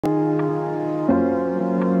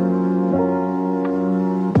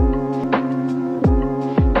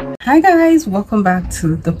Hi guys, welcome back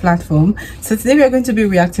to the platform. So today we are going to be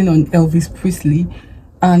reacting on Elvis Presley,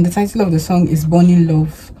 and the title of the song is Born in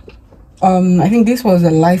Love. I think this was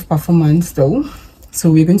a live performance though,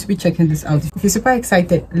 so we're going to be checking this out. If you're super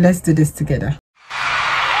excited, let's do this together.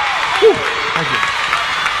 Whew. Thank you.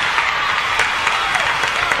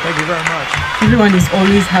 Thank you very much. Everyone is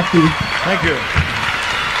always happy. Thank you.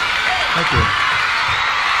 Thank you.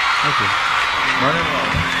 Thank you. Morning.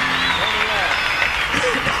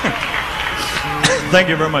 Thank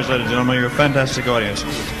you very much, ladies and gentlemen. You're a fantastic audience.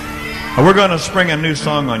 We're going to spring a new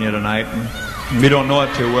song on you tonight. We don't know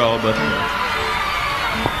it too well, but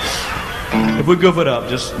if we goof it up,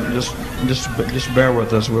 just bear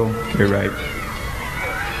with us. We'll get it right.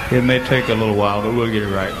 It may take a little while, but we'll get it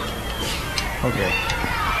right. Okay.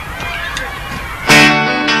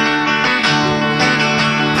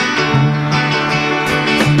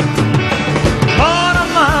 Lord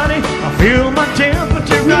Almighty, I feel my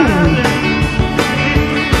temperature rising.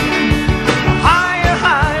 Higher,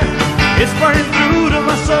 higher, it's burning through to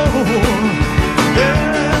my soul.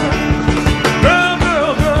 Yeah. Girl,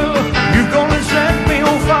 girl, girl, you're gonna set me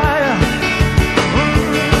on fire.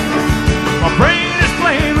 My brain is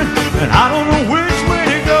flaming, and I don't know which way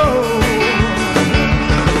to go.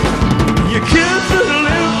 Your kisses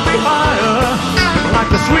lift me higher, like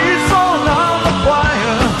the sweet song of the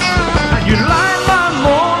choir, and you light my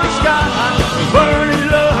morning sky, burning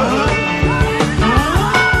love.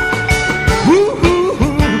 Ooh, ooh,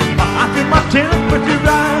 ooh, I feel my temperature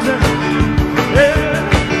rising. Yeah,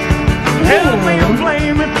 hell me I'm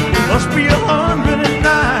flaming, must be 109.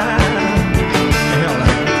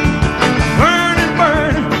 Burning,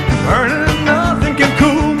 burning, burning, and nothing can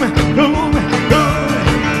cool me, cool me, cool me.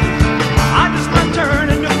 I just might turn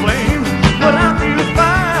into flame, but I feel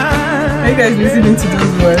fine. Are you guys listening to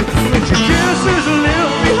those words? Your kisses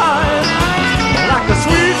lift me higher, like the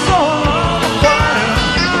sweet song of the choir.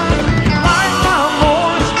 You light my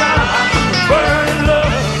morning sky, burning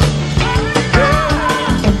love.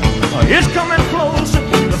 Yeah. It's coming closer,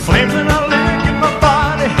 the flames that are licking my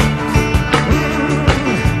body.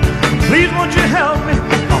 Please won't you help me?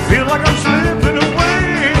 I feel like I'm slipping away.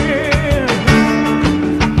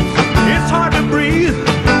 It's hard to breathe,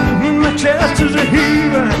 my chest is a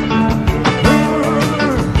heaving.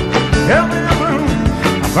 Help me, I'm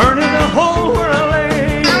burning the hole where I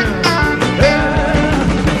lay.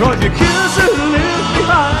 Yeah. 'Cause your kisses lift me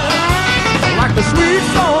high, like the sweet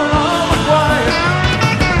song of the choir,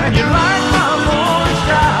 and you light my morning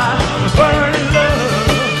sky, burning love.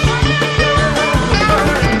 Yeah,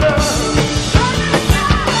 burning love.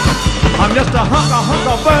 I'm just a hunk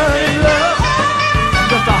of burning love.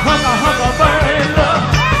 Just a hunk of burning love.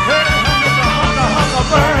 Hey, I'm just a hunk of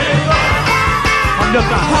burning love. I'm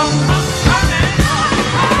just a hunk.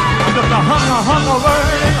 I'm just a hunk of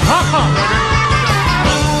burning,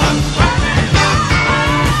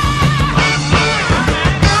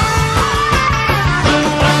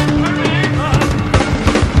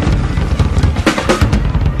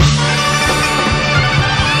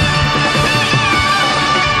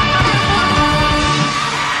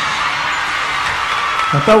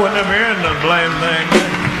 I thought we'd never end the blame thing.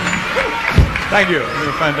 Thank you. You're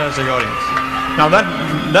a fantastic audience. Now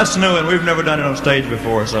that's new, and we've never done it on stage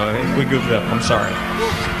before, so if we goofed up, I'm sorry.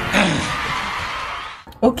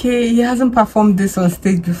 Okay, he hasn't performed this on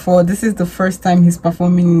stage before. This is the first time he's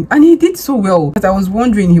performing, and he did so well. Because I was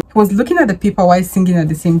wondering, he was looking at the paper while singing at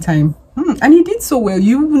the same time. And he did so well.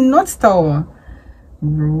 You will not star.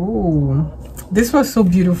 Bro, this was so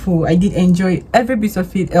beautiful. I did enjoy every bit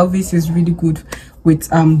of it. Elvis is really good with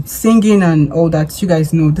singing and all that. You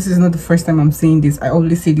guys know this is not the first time I'm saying this. I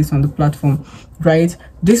always say this on the platform, right?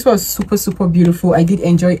 This was super beautiful. I did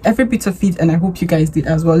enjoy every bit of it, and I hope you guys did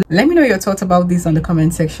as well. Let me know your thoughts about this on the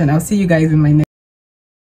comment section. I'll see you guys in my next